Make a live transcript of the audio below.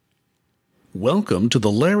Welcome to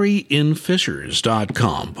the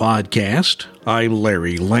LarryInFishers.com podcast. I'm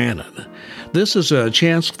Larry Lannon. This is a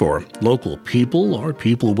chance for local people or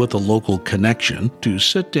people with a local connection to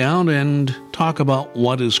sit down and talk about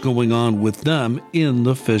what is going on with them in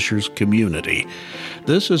the Fishers community.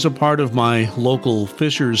 This is a part of my local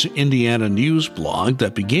Fishers, Indiana news blog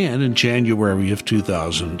that began in January of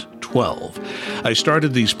 2012. I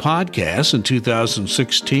started these podcasts in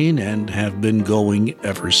 2016 and have been going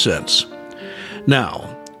ever since.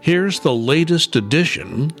 Now, here's the latest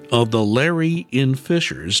edition of the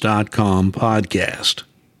LarryInFishers.com podcast.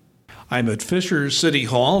 I'm at Fishers City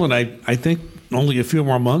Hall, and I think only a few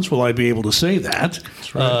more months will I be able to say that.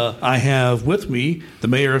 That's right. I have with me the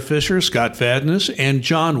mayor of Fishers, Scott Vadnais, and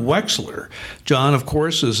John Wexler. John, of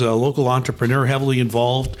course, is a local entrepreneur heavily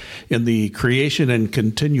involved in the creation and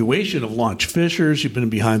continuation of Launch Fishers. You've been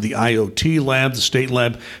behind the IoT lab, the state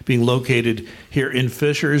lab being located here in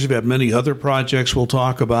Fishers. You've had many other projects we'll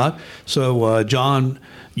talk about. So, John,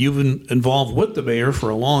 you've been involved with the mayor for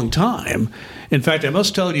a long time. In fact, I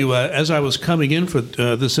must tell you, as I was coming in for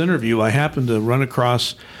this interview, I happened to run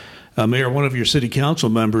across Mayor, one of your city council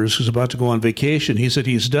members who's about to go on vacation. He said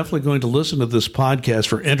he's definitely going to listen to this podcast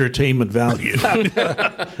for entertainment value.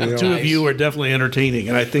 The two of you are definitely entertaining,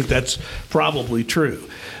 and I think that's probably true.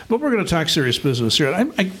 But we're going to talk serious business here. I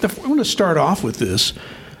want to start off with this.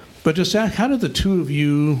 But just how did the two of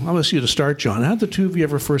you, I'll ask you to start, John, how did the two of you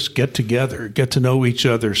ever first get together, get to know each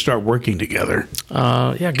other, start working together?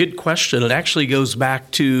 Good question. It actually goes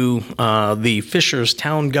back to the Fishers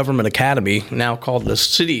Town Government Academy, now called the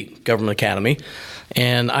City Government Academy.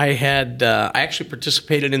 And I actually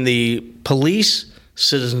participated in the Police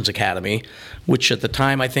Citizens Academy, which at the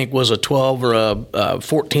time I think was a 12 or a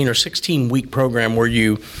 14 or 16 week program where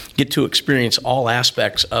you get to experience all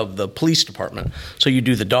aspects of the police department. So you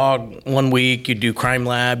do the dog 1 week, you do crime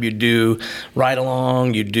lab, you do ride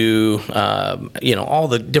along, you do all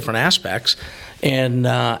the different aspects. And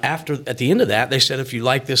at the end of that, they said, if you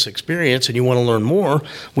like this experience and you want to learn more,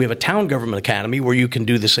 we have a town government academy where you can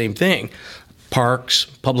do the same thing. Parks,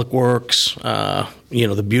 public works, the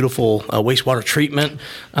beautiful wastewater treatment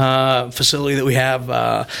facility that we have,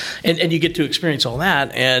 and you get to experience all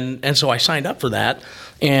that. And so I signed up for that.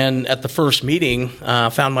 And at the first meeting,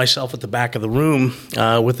 found myself at the back of the room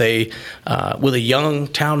with a young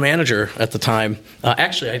town manager at the time.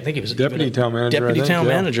 Actually, I think he was deputy town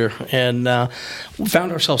manager, and we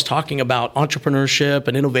found ourselves talking about entrepreneurship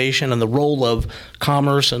and innovation and the role of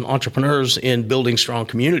commerce and entrepreneurs in building strong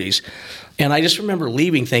communities. And I just remember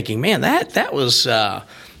leaving thinking, man, that was a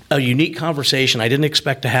unique conversation. I didn't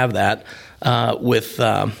expect to have that. With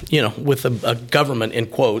a government, in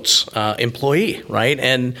quotes, employee, right?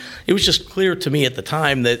 And it was just clear to me at the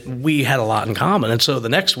time that we had a lot in common. And so the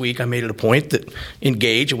next week I made it a point that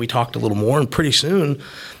engage, and we talked a little more, and pretty soon,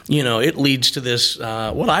 it leads to this,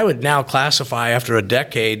 what I would now classify after a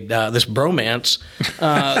decade, this bromance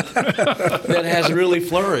that has really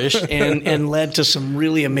flourished and led to some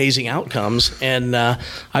really amazing outcomes. And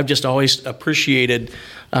I've just always appreciated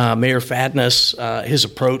Mayor Vadnais, his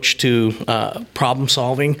approach to problem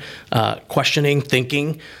solving, questioning,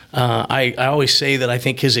 thinking. I always say that I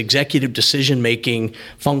think his executive decision making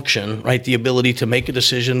function, right, the ability to make a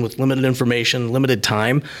decision with limited information, limited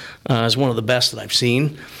time, is one of the best that I've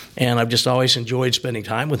seen. And I've just always enjoyed spending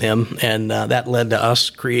time with him, and that led to us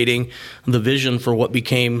creating the vision for what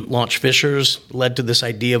became Launch Fishers, led to this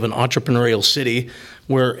idea of an entrepreneurial city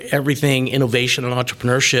where everything, innovation and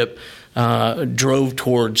entrepreneurship, drove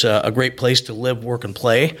towards a great place to live, work, and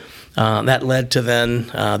play. That led to then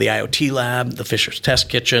the IoT lab, the Fishers Test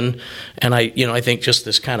Kitchen, and I think just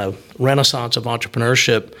this kind of renaissance of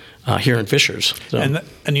entrepreneurship here in Fishers. So. And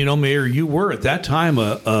Mayor, you were at that time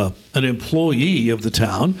an employee of the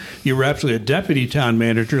town. You were actually a deputy town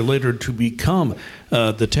manager, later to become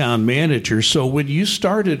the town manager. So when you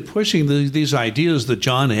started pushing these ideas that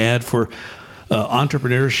John had for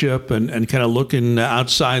entrepreneurship and kind of looking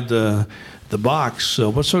outside the box,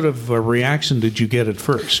 what sort of reaction did you get at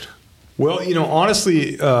first? Well,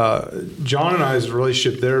 honestly, John and I's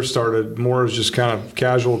relationship there started more as just kind of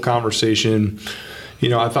casual conversation.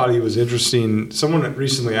 I thought he was interesting. Someone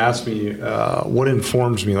recently asked me, what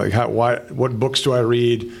informs me? Like, what books do I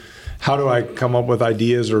read? How do I come up with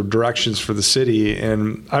ideas or directions for the city?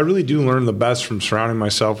 And I really do learn the best from surrounding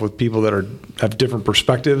myself with people that have different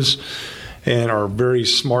perspectives and are very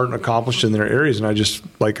smart and accomplished in their areas.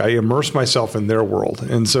 And I immerse myself in their world.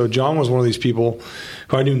 And so John was one of these people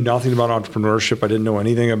who I knew nothing about entrepreneurship. I didn't know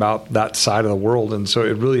anything about that side of the world. And so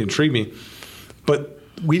it really intrigued me. But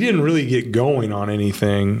we didn't really get going on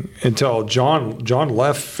anything until John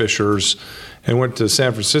left Fishers and went to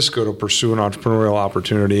San Francisco to pursue an entrepreneurial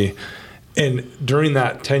opportunity. And during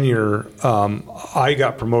that tenure, I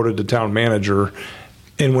got promoted to town manager.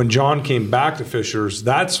 And when John came back to Fishers,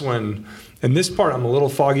 that's when, and this part I'm a little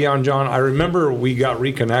foggy on, John. I remember we got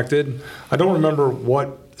reconnected. I don't remember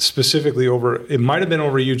what specifically over, it might have been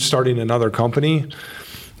over you starting another company.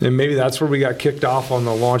 And maybe that's where we got kicked off on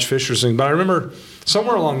the Launch Fishers thing. But I remember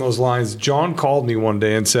somewhere along those lines, John called me one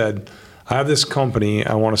day and said, I have this company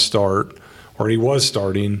I want to start, or he was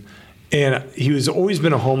starting. And he was always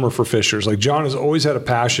been a homer for Fishers. Like, John has always had a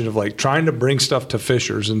passion of like trying to bring stuff to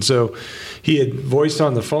Fishers. And so he had voiced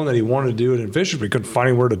on the phone that he wanted to do it in Fishers, but he couldn't find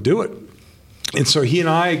anywhere to do it. And so he and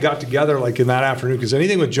I got together like in that afternoon, because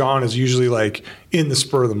anything with John is usually like in the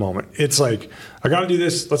spur of the moment. It's like, I got to do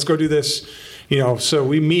this. Let's go do this. So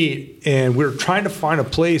we meet and we're trying to find a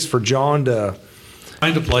place for John to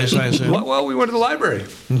find a place, I assume. Well, we went to the library.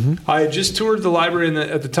 Mm-hmm. I had just toured the library, and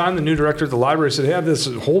at the time, the new director of the library said, hey, I have this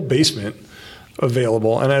whole basement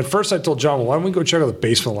available. And at first I told John, well, why don't we go check out the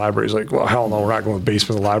basement of the library? He's like, well, hell no, we're not going to the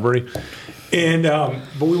basement of the library. And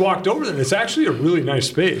but we walked over there, and it's actually a really nice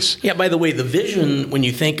space. Yeah, by the way, the vision, when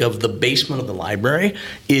you think of the basement of the library,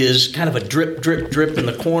 is kind of a drip, drip, drip in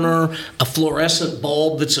the corner, a fluorescent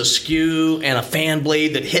bulb that's askew, and a fan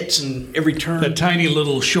blade that hits in every turn. That tiny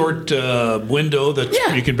little short window that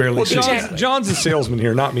you can barely see. John's a salesman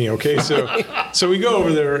here, not me, okay? So we go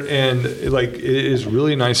over there, and it is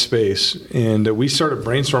really nice space. And we started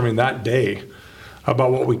brainstorming that day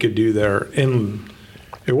about what we could do there. And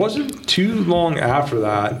it wasn't too long after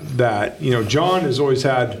that John has always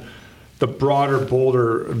had the broader,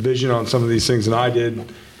 bolder vision on some of these things than I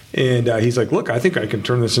did. And he's like, look, I think I can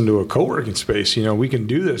turn this into a co-working space. We can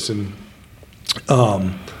do this. And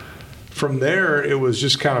from there, it was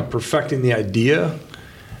just kind of perfecting the idea.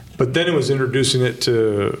 But then it was introducing it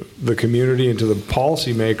to the community and to the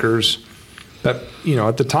policymakers that,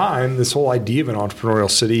 at the time, this whole idea of an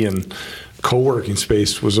entrepreneurial city and co-working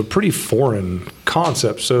space was a pretty foreign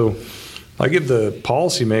concept. So I give the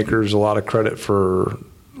policymakers a lot of credit for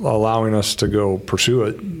allowing us to go pursue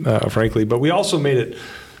it, frankly. But we also made it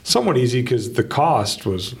somewhat easy because the cost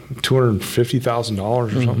was $250,000 or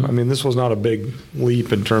something. Mm-hmm. I mean, this was not a big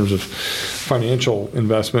leap in terms of financial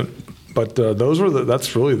investment. But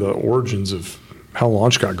that's really the origins of how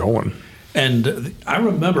Launch got going. And I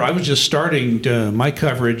remember I was just starting my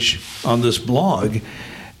coverage on this blog,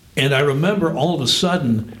 and I remember all of a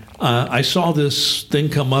sudden I saw this thing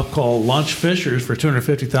come up called Launch Fishers for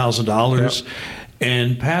 $250,000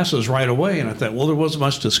 and passes right away. And I thought, well, there wasn't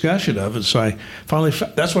much discussion of it. So I finally,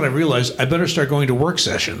 that's when I realized I better start going to work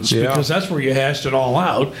sessions because that's where you hashed it all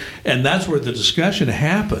out. And that's where the discussion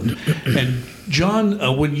happened. And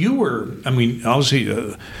John, when you were,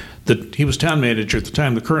 obviously, he was town manager at the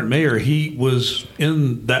time, the current mayor, he was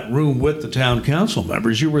in that room with the town council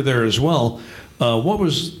members. You were there as well. What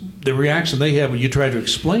was the reaction they had when you tried to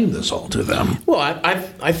explain this all to them? Well,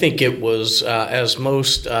 I think it was as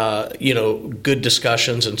most good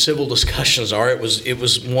discussions and civil discussions are. It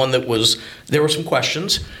was one that was, there were some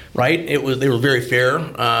questions, right? They were very fair.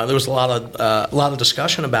 There was a lot of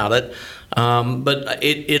discussion about it. But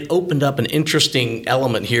it opened up an interesting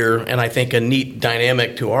element here, and I think a neat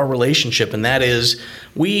dynamic to our relationship, and that is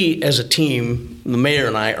we as a team, the mayor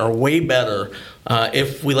and I, are way better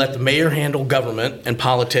if we let the mayor handle government and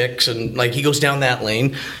politics, and like he goes down that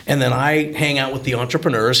lane, and then I hang out with the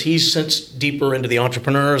entrepreneurs. He's since deeper into the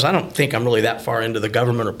entrepreneurs. I don't think I'm really that far into the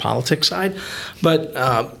government or politics side, but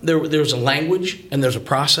there's a language and there's a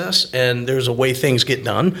process and there's a way things get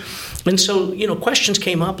done. And so, questions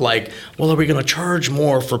came up like, well, are we going to charge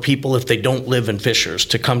more for people if they don't live in Fishers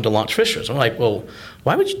to come to Launch Fishers? I'm like, well,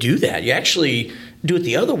 why would you do that? You actually do it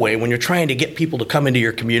the other way. When you're trying to get people to come into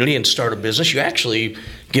your community and start a business, you actually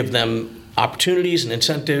give them opportunities and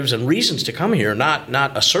incentives and reasons to come here,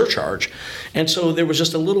 not a surcharge. And so there was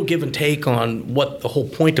just a little give and take on what the whole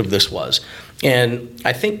point of this was. And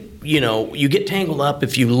I think, you get tangled up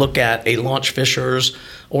if you look at a Launch Fishers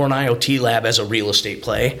or an IoT lab as a real estate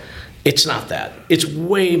play. It's not that. It's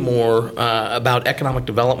way more about economic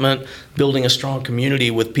development, building a strong community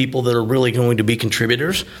with people that are really going to be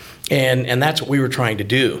contributors. And that's what we were trying to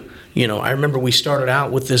do. I remember we started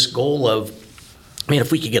out with this goal of,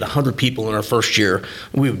 if we could get 100 people in our first year,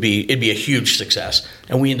 it'd be a huge success.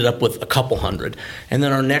 And we ended up with a couple hundred. And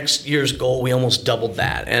then our next year's goal, we almost doubled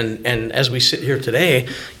that. And as we sit here today,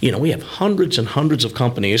 we have hundreds and hundreds of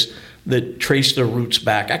companies that trace their roots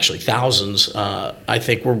back, actually thousands. I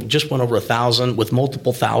think we're just went over 1,000 with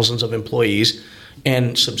multiple thousands of employees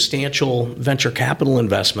and substantial venture capital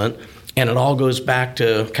investment And it all goes back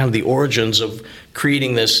to kind of the origins of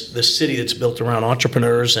creating this city that's built around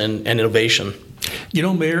entrepreneurs and innovation. You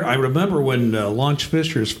know, Mayor, I remember when Launch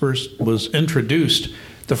Fishers first was introduced,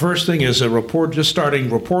 the first thing is a report, just starting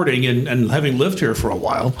reporting and having lived here for a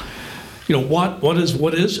while. You know, what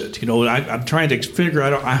is it? You know, I'm trying to figure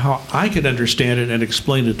out how I could understand it and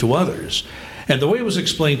explain it to others. And the way it was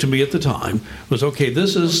explained to me at the time was, okay,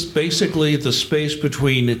 this is basically the space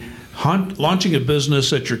between launching a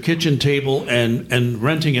business at your kitchen table and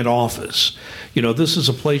renting an office. You know, this is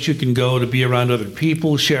a place you can go to be around other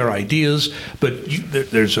people, share ideas, but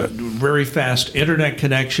there's a very fast internet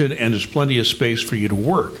connection and there's plenty of space for you to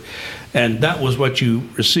work. And that was what you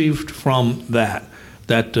received from that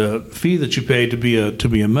fee that you paid to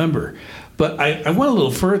be a member. But I went a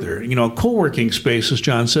little further. You know, co-working space, as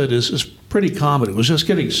John said, is pretty common. It was just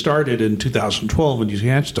getting started in 2012 when you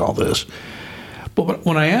hatched all this. But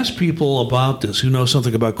when I ask people about this who know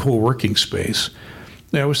something about co-working space,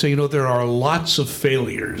 they always say, you know, there are lots of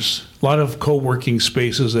failures, a lot of co-working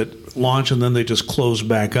spaces that launch and then they just close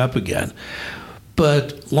back up again.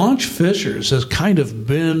 But Launch Fishers has kind of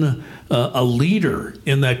been a leader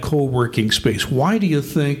in that co-working space. Why do you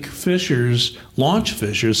think Launch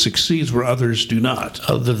Fishers succeeds where others do not?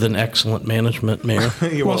 Other than excellent management, Mayor.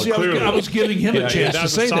 Well, see, I was giving him a chance to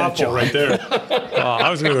say that, John. Right there. I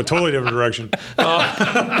was going to go a totally different direction.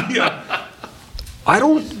 I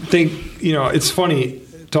don't think, you know, it's funny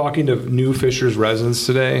talking to new Fishers residents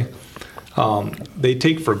today. They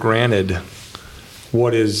take for granted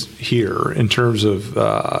what is here in terms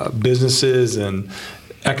of businesses and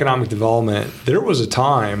economic development. There was a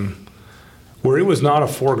time where it was not a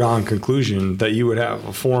foregone conclusion that you would have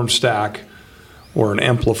a FormStack or an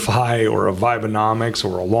Amplify or a Vibenomics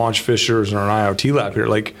or a Launch Fishers or an IoT lab here.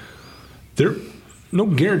 Like, there no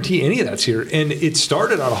guarantee any of that's here. And it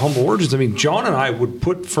started out of humble origins. I mean, John and I would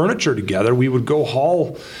put furniture together. We would go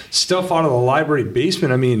haul stuff out of the library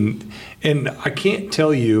basement. I mean, and I can't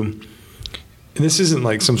tell you, and this isn't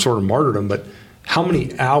like some sort of martyrdom, but how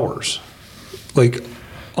many hours, like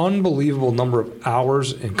unbelievable number of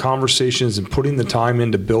hours and conversations and putting the time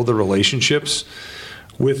in to build the relationships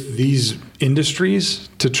with these industries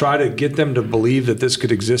to try to get them to believe that this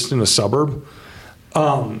could exist in a suburb.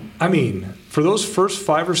 I mean, for those first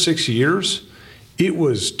 5 or 6 years, it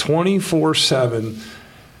was 24/7.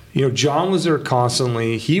 You know, John was there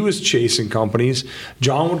constantly. He was chasing companies.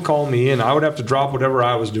 John would call me, and I would have to drop whatever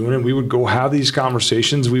I was doing, and we would go have these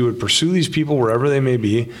conversations. We would pursue these people wherever they may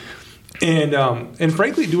be, and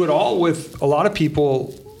frankly, do it all with a lot of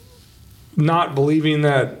people not believing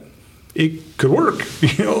that it could work.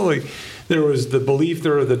 You know, like there was the belief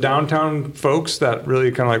there were the downtown folks that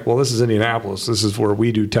really kind of like, well, this is Indianapolis. This is where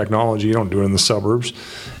we do technology. You don't do it in the suburbs.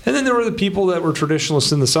 And then there were the people that were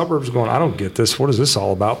traditionalists in the suburbs going, I don't get this. What is this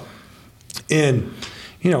all about? And,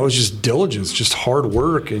 you know, it was just diligence, just hard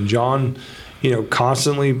work. And John, you know,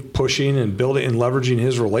 constantly pushing and building and leveraging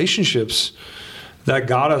his relationships that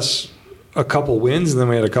got us a couple wins. And then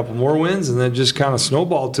we had a couple more wins and then just kind of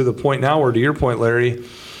snowballed to the point now where, to your point, Larry,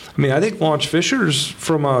 I mean, I think Launch Fishers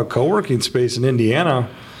from a co-working space in Indiana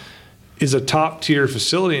is a top-tier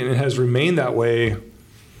facility, and it has remained that way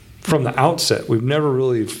from the outset. We've never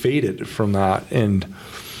really faded from that, and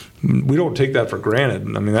we don't take that for granted.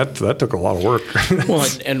 I mean, that took a lot of work. Well,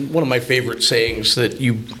 and one of my favorite sayings that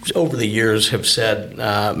you, over the years, have said,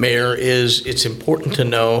 Mayor, is it's important to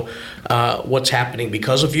know what's happening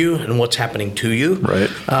because of you and what's happening to you. Right.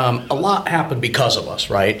 A lot happened because of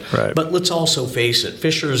us, right? Right. But let's also face it,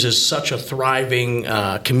 Fishers is such a thriving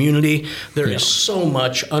community. There is so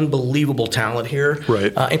much unbelievable talent here.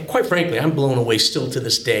 Right. And quite frankly, I'm blown away still to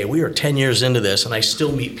this day. We are 10 years into this, and I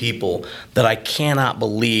still meet people that I cannot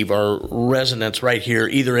believe are residents right here,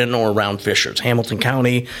 either in or around Fishers. Hamilton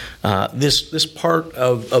County, this part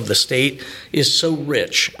of the state is so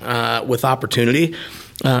rich with opportunity.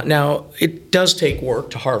 Now, it does take work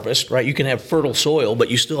to harvest, right? You can have fertile soil,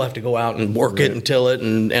 but you still have to go out and work it and till it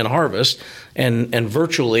and harvest. And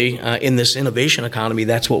virtually in this innovation economy,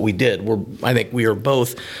 that's what we did. I think we are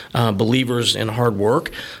both believers in hard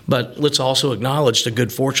work, but let's also acknowledge the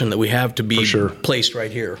good fortune that we have to be placed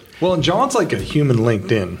right here. Well, and John's like a human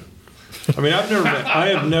LinkedIn. I mean, I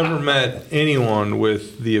have never met anyone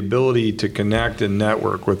with the ability to connect and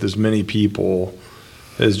network with as many people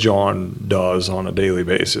as John does on a daily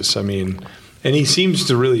basis. I mean, and he seems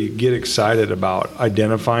to really get excited about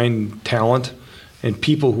identifying talent and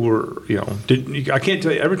people who are, you know, I can't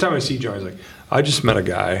tell you, every time I see John, he's like, I just met a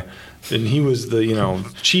guy and he was the, you know,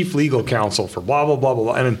 chief legal counsel for blah, blah, blah, blah,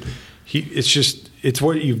 blah. And it's just, it's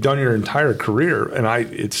what you've done your entire career, and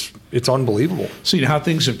it's unbelievable. See how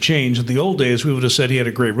things have changed. In the old days, we would have said he had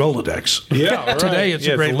a great Rolodex. Yeah, right. Today, it's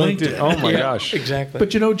a great LinkedIn. Oh my gosh, exactly. But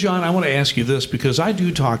John, I want to ask you this because I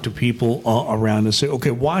do talk to people around and say,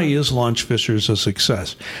 okay, why is Launch Fishers a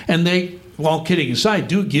success? And they, while kidding aside,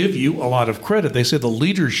 do give you a lot of credit. They say the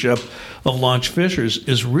leadership of Launch Fishers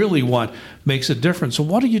is really what makes a difference. So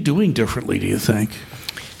what are you doing differently, do you think?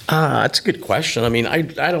 That's a good question. I mean,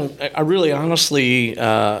 I really honestly,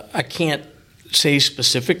 I can't say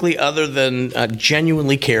specifically other than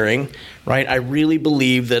genuinely caring, right? I really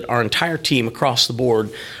believe that our entire team across the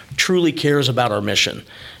board truly cares about our mission.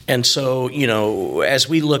 And so, as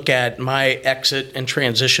we look at my exit and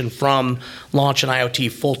transition from Launch and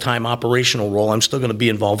IoT full-time operational role, I'm still going to be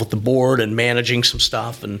involved with the board and managing some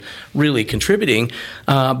stuff and really contributing.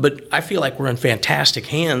 But I feel like we're in fantastic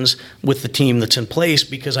hands with the team that's in place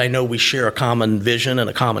because I know we share a common vision and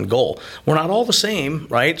a common goal. We're not all the same,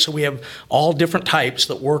 right? So we have all different types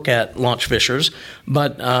that work at Launch Fishers,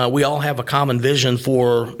 but we all have a common vision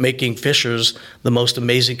for making Fishers the most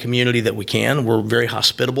amazing community that we can. We're very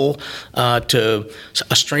hospitable to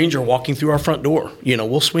a stranger walking through our front door.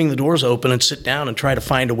 We'll swing the doors open and sit down and try to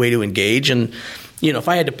find a way to engage. And, if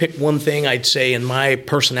I had to pick one thing, I'd say in my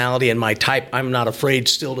personality and my type, I'm not afraid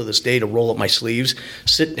still to this day to roll up my sleeves,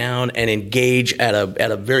 sit down and engage at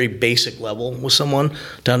a very basic level with someone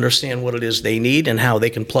to understand what it is they need and how they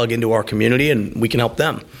can plug into our community and we can help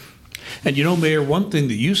them. And Mayor, one thing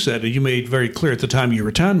that you said, and you made very clear at the time you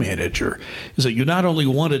were town manager, is that you not only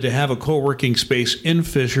wanted to have a co-working space in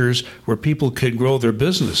Fishers where people could grow their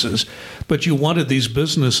businesses, but you wanted these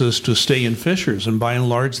businesses to stay in Fishers, and by and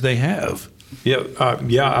large they have. Yeah,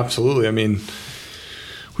 absolutely. I mean,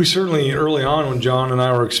 we certainly, early on when John and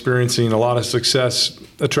I were experiencing a lot of success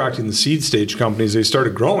attracting the seed stage companies, they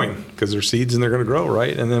started growing because they're seeds and they're going to grow,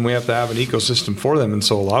 right? And then we have to have an ecosystem for them. And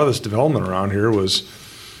so a lot of this development around here was,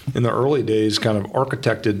 in the early days, kind of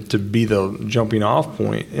architected to be the jumping off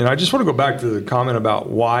point. And I just want to go back to the comment about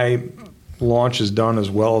why Launch has done as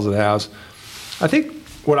well as it has. I think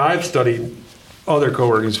what I've studied other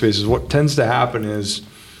co-working spaces, what tends to happen is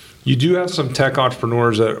you do have some tech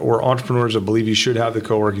entrepreneurs or entrepreneurs that believe you should have the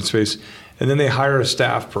co-working space, and then they hire a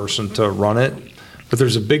staff person to run it. But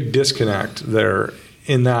there's a big disconnect there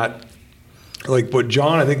in that, like what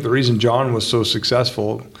John, I think the reason John was so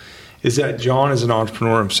successful is that John is an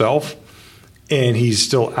entrepreneur himself, and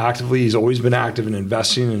he's always been active in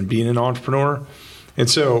investing and being an entrepreneur. And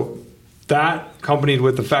so that, accompanied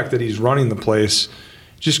with the fact that he's running the place,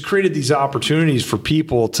 just created these opportunities for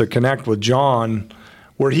people to connect with John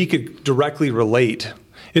where he could directly relate.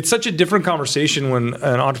 It's such a different conversation when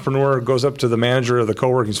an entrepreneur goes up to the manager of the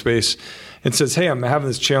co-working space and says, hey, I'm having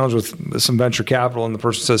this challenge with some venture capital. And the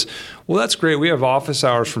person says, well, that's great. We have office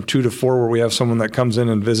hours from 2 to 4 where we have someone that comes in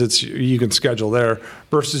and visits. You can schedule there.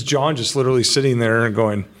 Versus John just literally sitting there and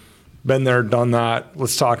going, been there, done that.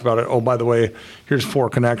 Let's talk about it. Oh, by the way, here's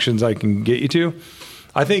 4 connections I can get you to.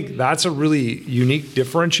 I think that's a really unique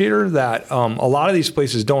differentiator that a lot of these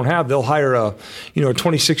places don't have. They'll hire a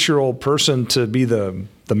 26-year-old person to be the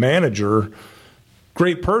manager.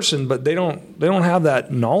 Great person, but they don't have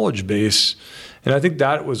that knowledge base. And I think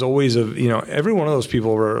that was always every one of those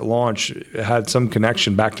people over at Launch had some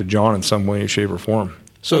connection back to John in some way, shape, or form.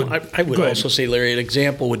 So I would also say, Larry, an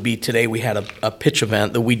example would be today we had a pitch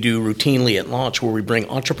event that we do routinely at Launch where we bring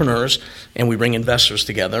entrepreneurs and we bring investors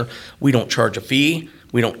together. We don't charge a fee.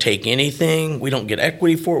 We don't take anything. We don't get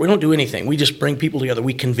equity for it. We don't do anything. We just bring people together.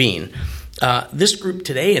 We convene. This group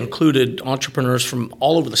today included entrepreneurs from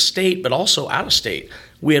all over the state, but also out of state.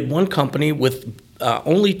 We had one company with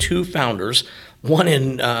only 2 founders, one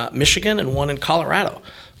in Michigan and one in Colorado.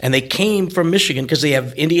 And they came from Michigan because they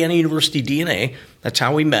have Indiana University DNA. That's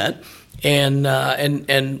how we met. And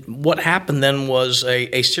what happened then was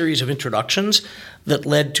a series of introductions that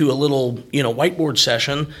led to a little whiteboard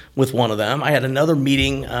session with one of them. I had another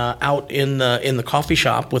meeting out in the coffee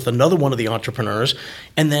shop with another one of the entrepreneurs,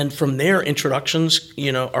 and then from there introductions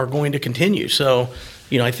are going to continue. So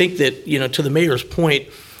I think that to the mayor's point,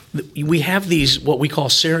 we have these what we call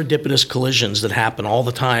serendipitous collisions that happen all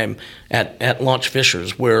the time at Launch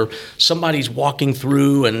Fishers, where somebody's walking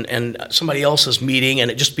through and somebody else is meeting,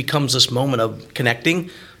 and it just becomes this moment of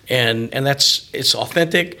connecting, and it's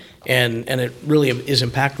authentic, and it really is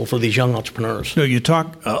impactful for these young entrepreneurs. You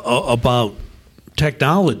talk about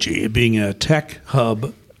technology being a tech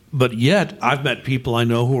hub. But yet, I've met people I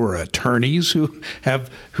know who are attorneys who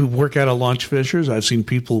work out of Launch Fishers. I've seen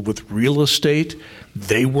people with real estate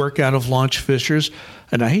They work out of Launch Fishers.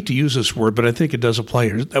 And I hate to use this word, but I think it does apply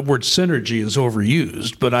here. That word synergy is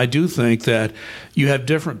overused, but I do think that you have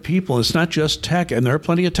different people. It's not just tech, and there are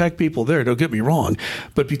plenty of tech people there, don't get me wrong.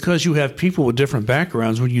 But because you have people with different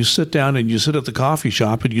backgrounds, when you sit down and you sit at the coffee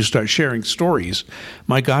shop and you start sharing stories,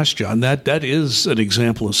 my gosh, John, that is an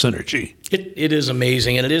example of synergy. It is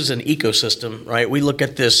amazing, and it is an ecosystem, right? We look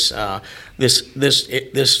at this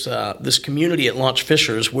community at Launch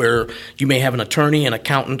Fishers, where you may have an attorney, an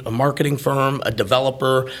accountant, a marketing firm, a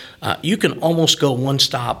developer. You can almost go one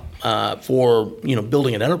stop for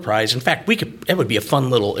building an enterprise. In fact, that would be a fun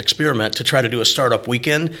little experiment to try to do a startup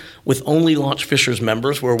weekend with only Launch Fishers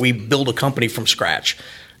members, where we build a company from scratch.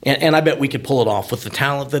 And I bet we could pull it off with the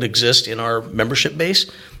talent that exists in our membership base.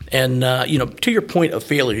 And, to your point of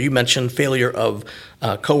failure, you mentioned failure of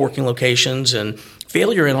co-working locations, and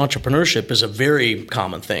failure in entrepreneurship is a very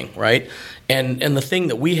common thing, right? And the thing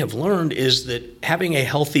that we have learned is that having a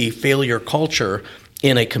healthy failure culture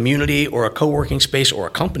in a community or a co-working space or a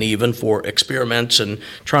company, even for experiments and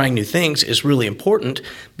trying new things, is really important,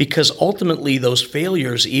 because ultimately those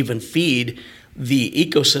failures even feed the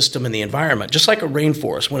ecosystem and the environment. Just like a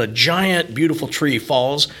rainforest, when a giant, beautiful tree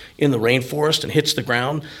falls in the rainforest and hits the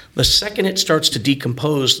ground, the second it starts to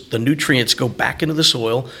decompose, the nutrients go back into the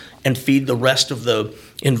soil and feed the rest of the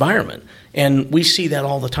environment. And we see that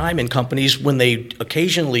all the time in companies when they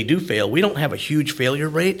occasionally do fail. We don't have a huge failure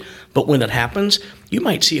rate, but when it happens, you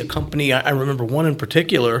might see a company, I remember one in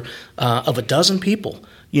particular, of a dozen people,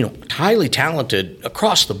 highly talented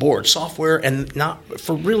across the board, software, and not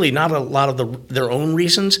a lot of their own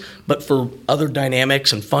reasons, but for other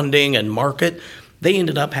dynamics and funding and market, they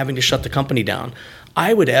ended up having to shut the company down.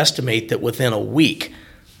 I would estimate that within a week,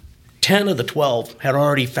 10 of the 12 had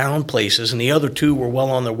already found places, and the other 2 were well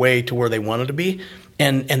on their way to where they wanted to be.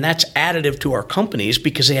 And that's additive to our companies,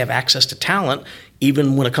 because they have access to talent.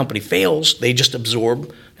 Even when a company fails, they just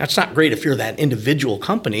absorb. That's not great if you're that individual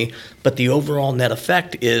company, but the overall net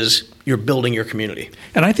effect is you're building your community.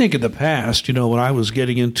 And I think in the past, when I was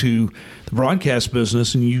getting into the broadcast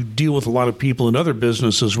business, and you deal with a lot of people in other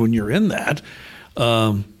businesses when you're in that,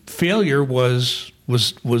 failure was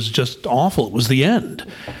just awful. It was the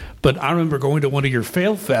end. But I remember going to one of your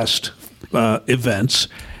Fail Fest events,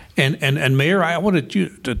 and Mayor, I wanted you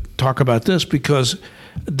to talk about this, because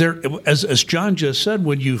there, as John just said,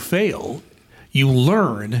 when you fail, you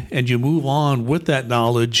learn and you move on with that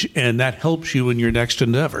knowledge, and that helps you in your next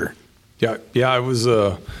endeavor. Yeah. It was.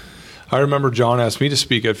 I remember John asked me to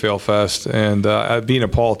speak at Fail Fest, and being a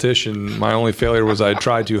politician, my only failure was I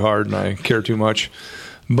tried too hard and I cared too much.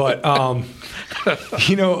 But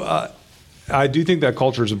I do think that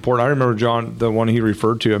culture is important. I remember John, the one he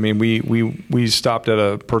referred to. I mean, we stopped at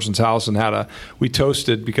a person's house and we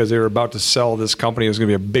toasted because they were about to sell this company. It was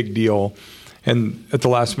going to be a big deal, and at the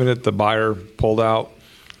last minute, the buyer pulled out,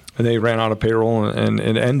 and they ran out of payroll, and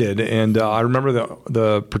it ended. And I remember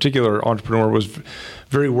the particular entrepreneur was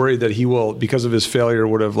very worried that he will, because of his failure,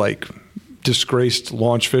 would have disgraced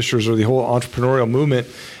Launch Fishers or the whole entrepreneurial movement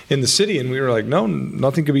in the city. And we were like, no,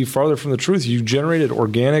 nothing could be farther from the truth. You generated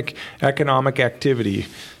organic economic activity.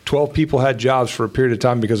 12 people had jobs for a period of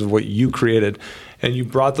time because of what you created, and you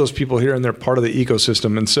brought those people here, and they're part of the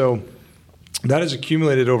ecosystem. And so that has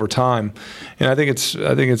accumulated over time, and I think it's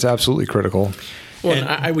absolutely critical. Well, and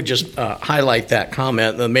I would just highlight that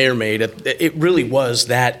comment the mayor made. It really was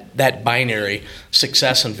that binary,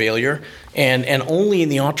 success and failure. And only in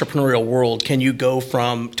the entrepreneurial world can you go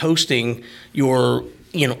from toasting your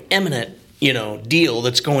eminent deal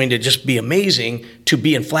that's going to just be amazing to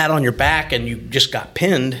being flat on your back and you just got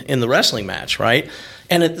pinned in the wrestling match, right?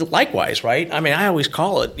 And likewise, right? I mean, I always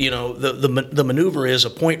call it, the maneuver is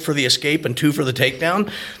a point for the escape and 2 for the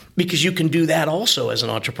takedown. Because you can do that also as an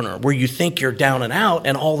entrepreneur, where you think you're down and out,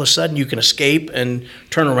 and all of a sudden you can escape and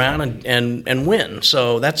turn around and win.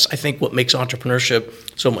 So that's, I think, what makes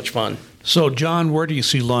entrepreneurship so much fun. So, John, where do you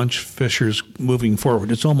see Launch Fishers moving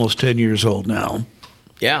forward? It's almost 10 years old now.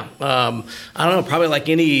 Yeah, I don't know. Probably like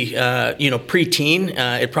any preteen,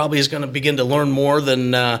 it probably is going to begin to learn more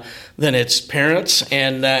than its parents,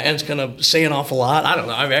 and it's going to say an awful lot. I don't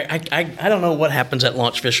know. I don't know what happens at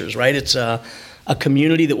Launch Fishers, right? It's a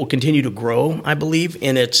community that will continue to grow, I believe,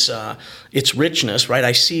 in its richness, right?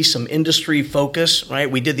 I see some industry focus,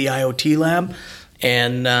 right? We did the IoT lab,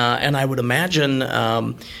 and I would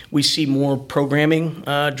imagine we see more programming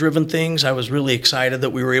driven things. I was really excited that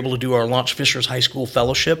we were able to do our Launch Fishers High School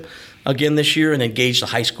Fellowship again this year and engage the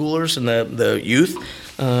high schoolers and the youth.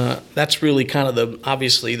 That's really kind of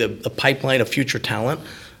obviously the pipeline of future talent.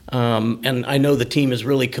 And I know the team is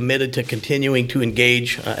really committed to continuing to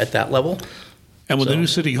engage at that level. And when the new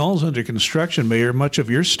city hall's under construction, Mayor, much of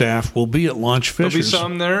your staff will be at Launch Fishers. There'll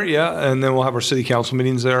be some there, yeah, and then we'll have our city council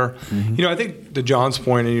meetings there. I think to John's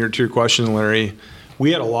point and to your question, Larry,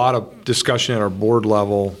 we had a lot of discussion at our board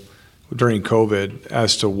level during COVID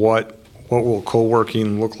as to what will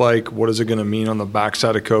co-working look like, what is it going to mean on the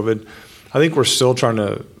backside of COVID. I think we're still trying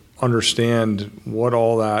to understand what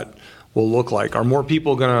all that will look like. Are more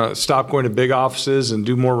people going to stop going to big offices and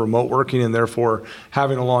do more remote working, and therefore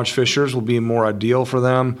having a Launch Fishers will be more ideal for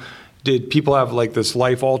them? Did people have like this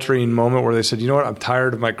life-altering moment where they said, you know what, I'm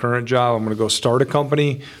tired of my current job, I'm going to go start a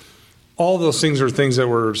company? All those things are things that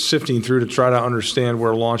we're sifting through to try to understand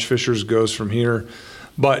where Launch Fishers goes from here.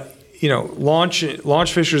 But Launch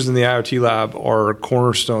Fishers and the IoT Lab are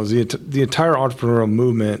cornerstones. The entire entrepreneurial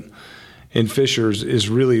movement in Fishers is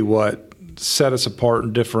really what set us apart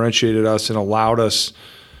and differentiated us and allowed us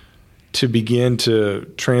to begin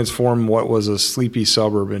to transform what was a sleepy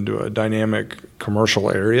suburb into a dynamic commercial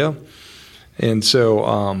area. And so,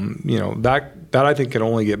 that I think can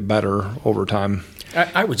only get better over time.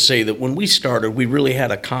 I would say that when we started, we really had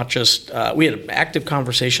we had an active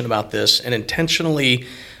conversation about this and intentionally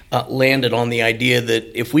landed on the idea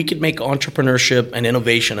that if we could make entrepreneurship and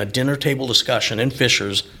innovation a dinner table discussion in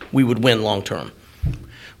Fishers, we would win long term.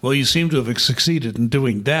 Well, you seem to have succeeded in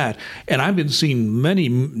doing that. And I've been seeing many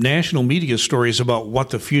national media stories about what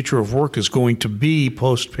the future of work is going to be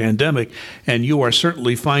post-pandemic, and you are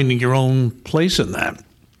certainly finding your own place in that.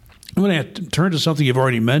 I'm going to turn to something you've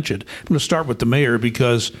already mentioned. I'm going to start with the mayor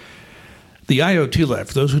because the IoT Lab,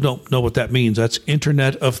 for those who don't know what that means, that's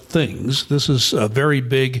Internet of Things. This is a very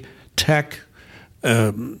big tech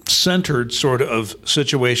centered sort of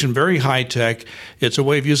situation, very high tech. It's a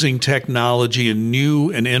way of using technology in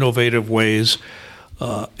new and innovative ways.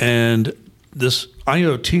 And this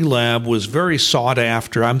IoT Lab was very sought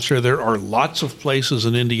after. I'm sure there are lots of places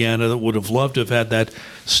in Indiana that would have loved to have had that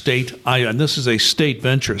and this is a state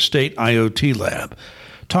venture, state IoT Lab.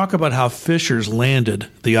 Talk about how Fishers landed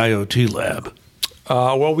the IoT Lab.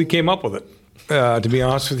 Well, we came up with it, to be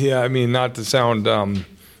honest with you. I mean, not to sound,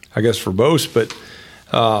 verbose, but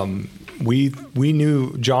we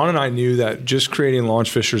knew, John and I knew that just creating Launch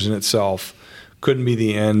Fishers in itself couldn't be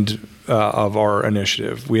the end of our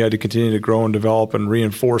initiative. We had to continue to grow and develop and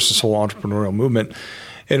reinforce this whole entrepreneurial movement.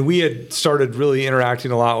 And we had started really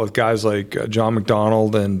interacting a lot with guys like John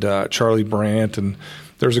McDonald and Charlie Brandt. And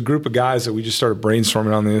there's a group of guys that we just started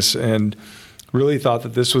brainstorming on this and really thought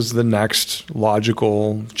that this was the next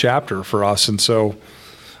logical chapter for us. And so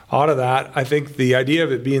out of that, I think the idea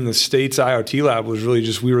of it being the state's IoT Lab was really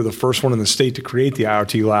just we were the first one in the state to create the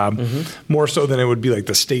IoT Lab, more so than it would be like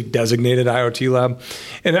the state-designated IoT Lab.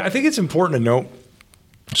 And I think it's important to note,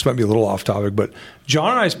 this might be a little off topic, but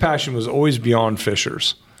John and I's passion was always beyond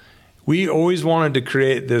Fishers. We always wanted to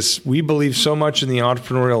create this. We believe so much in the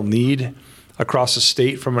entrepreneurial need across the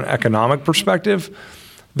state from an economic perspective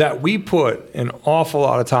that we put an awful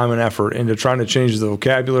lot of time and effort into trying to change the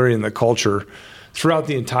vocabulary and the culture throughout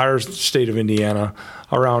the entire state of Indiana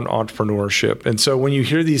around entrepreneurship. And so when you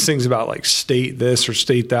hear these things about like state this or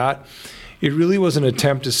state that, it really was an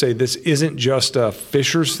attempt to say this isn't just a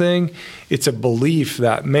Fishers thing. It's a belief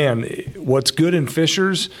that, man, what's good in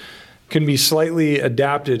Fishers can be slightly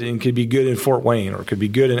adapted and could be good in Fort Wayne or could be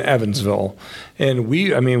good in Evansville. And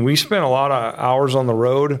we spent a lot of hours on the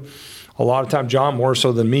road, a lot of time, John more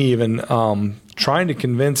so than me even, trying to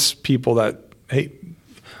convince people that, hey,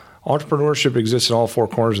 entrepreneurship exists in all four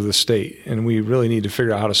corners of the state, and we really need to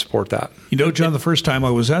figure out how to support that. You know, John, the first time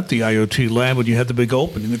I was at the IoT Lab when you had the big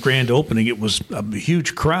opening, the grand opening, it was a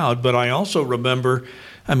huge crowd, but I also remember,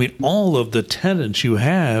 all of the tenants you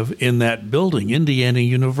have in that building, Indiana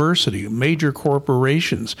University, major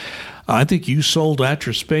corporations. I think you sold out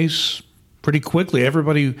your space pretty quickly.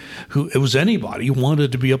 Anybody who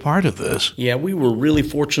wanted to be a part of this. Yeah, we were really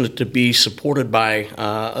fortunate to be supported by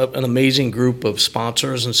an amazing group of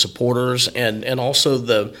sponsors and supporters and also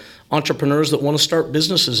the entrepreneurs that want to start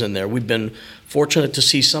businesses in there. We've been fortunate to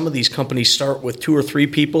see some of these companies start with 2 or 3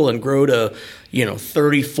 people and grow to,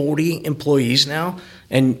 30, 40 employees now.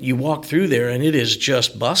 And you walk through there and it is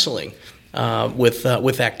just bustling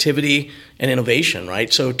with activity and innovation,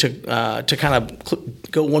 right? So to kind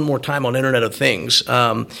of go one more time on Internet of Things,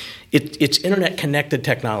 it's internet-connected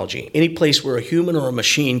technology. Any place where a human or a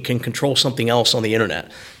machine can control something else on the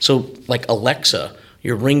internet. So like Alexa,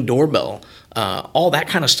 your Ring doorbell, all that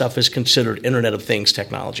kind of stuff is considered Internet of Things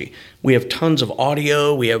technology. We have tons of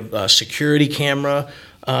audio. We have security camera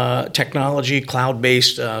technology,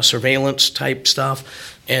 cloud-based surveillance type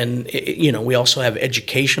stuff. And, we also have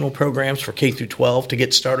educational programs for K through 12 to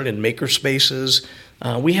get started in maker spaces,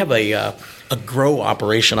 we have a grow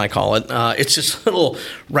operation, I call it. It's this little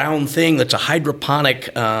round thing that's a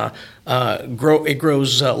hydroponic grow. It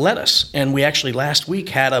grows lettuce, and we actually last week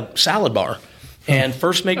had a salad bar, and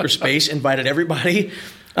First Maker Space invited everybody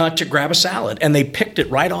to grab a salad, and they picked it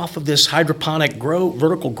right off of this hydroponic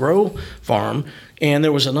vertical grow farm, and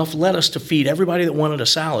there was enough lettuce to feed everybody that wanted a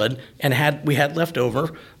salad, and we had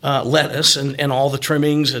leftover lettuce and all the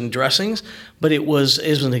trimmings and dressings, but it was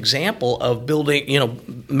an example of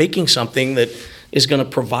building, making something that is going to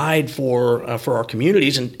provide for our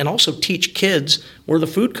communities and also teach kids where the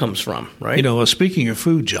food comes from, right? Speaking of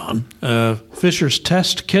food, John, Fisher's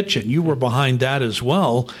Test Kitchen, you were behind that as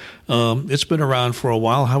well. It's been around for a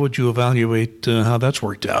while. How would you evaluate how that's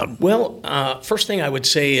worked out? Well, first thing I would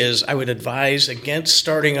say is I would advise against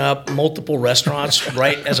starting up multiple restaurants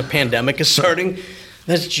right as a pandemic is starting.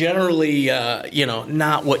 That's generally,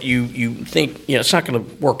 not what you think. It's not going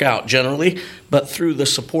to work out generally, but through the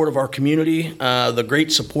support of our community, the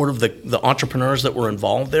great support of the entrepreneurs that were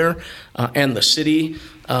involved there, and the city,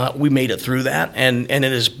 we made it through that, and it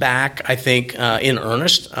is back, I think, in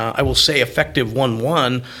earnest. I will say effective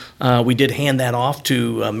 1/1, we did hand that off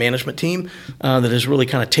to a management team that is really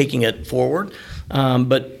kind of taking it forward.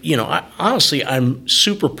 But honestly, I'm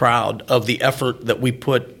super proud of the effort that we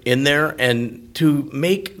put in there, and to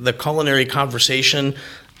make the culinary conversation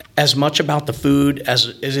as much about the food as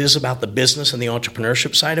it is about the business and the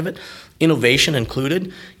entrepreneurship side of it, innovation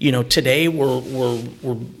included. Today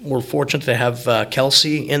we're fortunate to have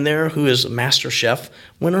Kelsey in there, who is a Master Chef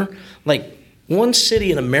winner. Like, one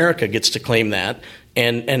city in America gets to claim that.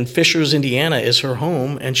 And Fishers, Indiana is her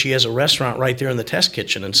home, and she has a restaurant right there in the test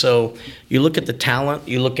kitchen. And so you look at the talent,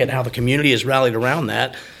 you look at how the community has rallied around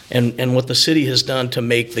that, and what the city has done to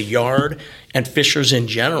make the yard and Fishers in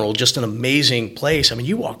general just an amazing place. I mean,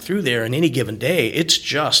 you walk through there on any given day,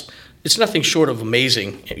 it's nothing short of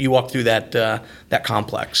amazing. You walk through that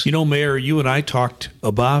complex. Mayor, you and I talked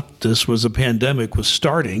about this as the pandemic was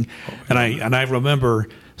starting, and I remember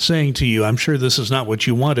saying to you, I'm sure this is not what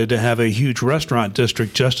you wanted, to have a huge restaurant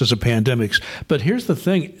district just as a pandemic. But here's the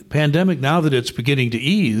thing, pandemic, now that it's beginning to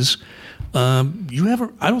ease, I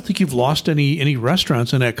don't think you've lost any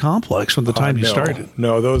restaurants in that complex from the time you started.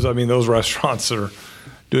 No, those restaurants are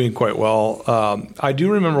doing quite well. I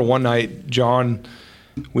do remember one night, John,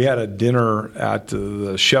 we had a dinner at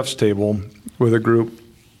the chef's table with a group.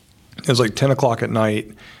 It was like 10 o'clock at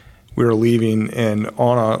night. We were leaving, and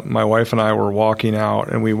Anna, my wife, and I were walking out,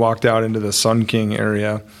 and we walked out into the Sun King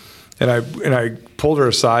area, and I pulled her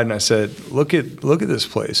aside and I said, "Look at this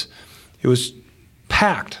place." It was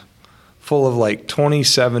packed, full of like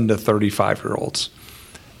 27 to 35-year-olds.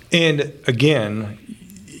 And again,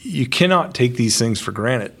 you cannot take these things for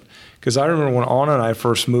granted, because I remember when Anna and I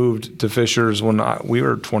first moved to Fishers when we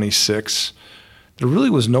were 26. There really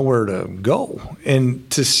was nowhere to go. And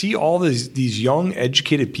to see all these young,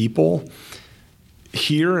 educated people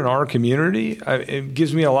here in our community, it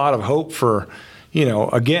gives me a lot of hope for,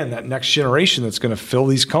 again, that next generation that's going to fill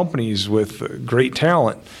these companies with great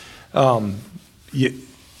talent. As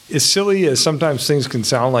silly as sometimes things can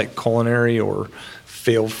sound like culinary or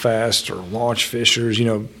Fail Fest or Launch Fishers,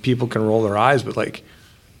 people can roll their eyes, but like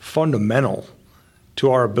fundamental to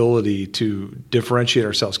our ability to differentiate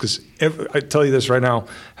ourselves. Because I tell you this right now,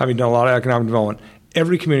 having done a lot of economic development,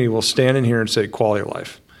 every community will stand in here and say quality of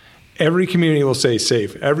life. Every community will say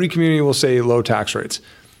safe. Every community will say low tax rates.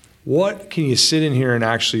 What can you sit in here and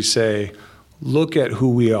actually say, look at who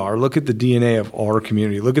we are, look at the DNA of our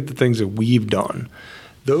community, look at the things that we've done.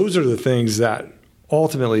 Those are the things that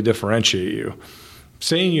ultimately differentiate you.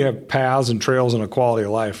 Saying you have paths and trails and a quality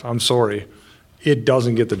of life, I'm sorry, it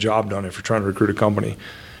doesn't get the job done if you're trying to recruit a company.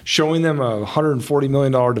 Showing them a $140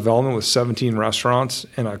 million development with 17 restaurants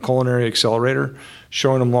and a culinary accelerator,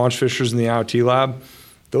 showing them Launch Fishers in the IoT lab,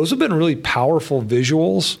 those have been really powerful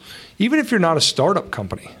visuals, even if you're not a startup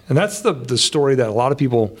company. And that's the story that a lot of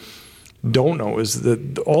people don't know, is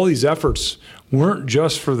that all these efforts weren't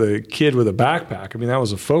just for the kid with a backpack. I mean, that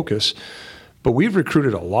was a focus. But we've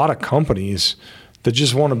recruited a lot of companies that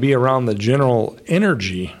just want to be around the general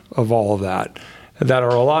energy of all of that are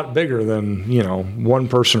a lot bigger than, one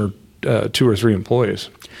person or 2 or 3 employees.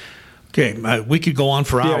 Okay, we could go on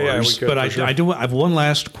for hours, could, but I have one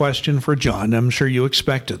last question for John. I'm sure you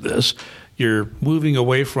expected this. You're moving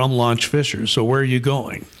away from Launch Fishers, so where are you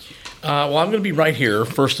going? Well, I'm going to be right here,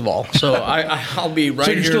 first of all. So I'll be right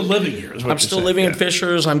here. So you're still living here, is what I'm you're still saying, living yeah. in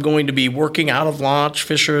Fishers. I'm going to be working out of Launch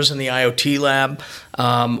Fishers in the IoT lab.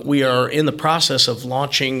 We are in the process of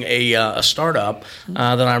launching a startup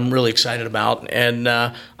that I'm really excited about. And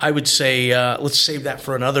I would say let's save that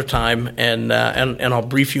for another time, and I'll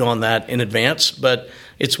brief you on that in advance. But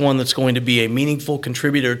it's one that's going to be a meaningful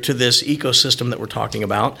contributor to this ecosystem that we're talking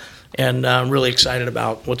about. And I'm really excited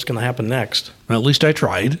about what's going to happen next. Well, at least I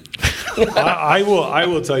tried. I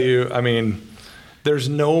will tell you, I mean, there's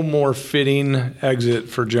no more fitting exit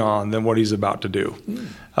for John than what he's about to do.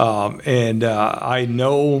 And I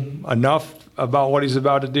know enough about what he's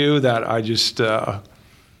about to do that I just,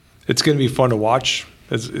 it's going to be fun to watch.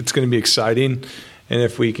 It's going to be exciting. And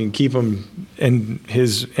if we can keep him in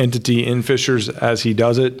his entity in Fishers as he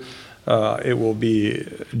does it, it will be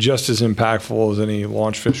just as impactful as any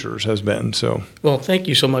Launch Fishers has been. So, well, thank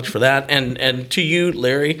you so much for that, and to you,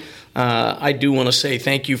 Larry, I do want to say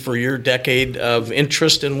thank you for your decade of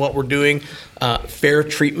interest in what we're doing, fair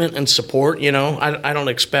treatment and support. You know, I don't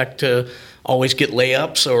expect to always get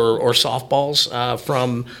layups or softballs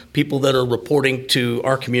from people that are reporting to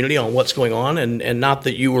our community on what's going on, and not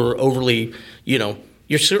that you were overly,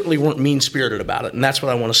 you certainly weren't mean-spirited about it, and that's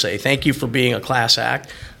what I want to say. Thank you for being a class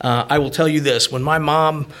act. I will tell you this. When my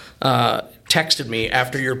mom texted me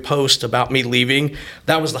after your post about me leaving,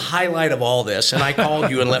 that was the highlight of all this, and I called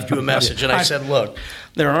you and left you a message, and I said, look,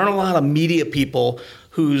 there aren't a lot of media people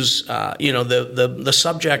whose, the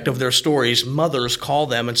subject of their stories, mothers call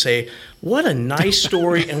them and say, what a nice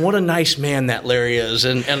story and what a nice man that Larry is.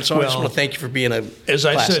 And so I just want to thank you for being a As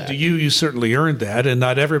I said to you, you certainly earned that, and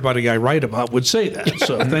not everybody I write about would say that.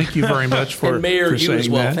 So thank you very much for and Mayor, for you saying as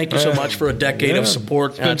well. that. Thank you so much for a decade of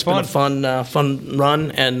support. It's been a fun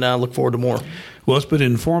run, and look forward to more. Well, it's been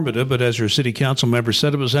informative, but as your city council member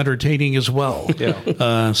said, it was entertaining as well.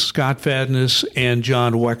 Yeah. Scott Fadness and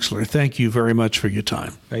John Wexler, thank you very much for your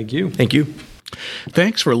time. thank you. Thank you.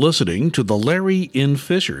 Thanks for listening to the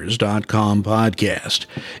LarryInFishers.com podcast.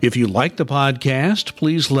 If you like the podcast,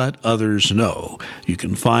 please let others know. You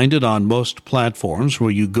can find it on most platforms where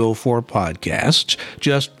you go for podcasts.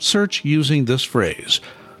 Just search using this phrase,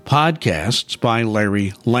 Podcasts by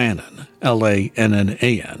Larry Lannan,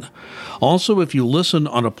 Lannan. Also, if you listen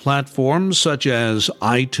on a platform such as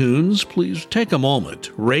iTunes, please take a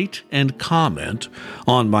moment, rate and comment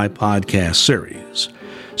on my podcast series.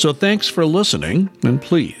 So thanks for listening, and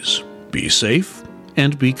please be safe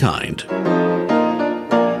and be kind.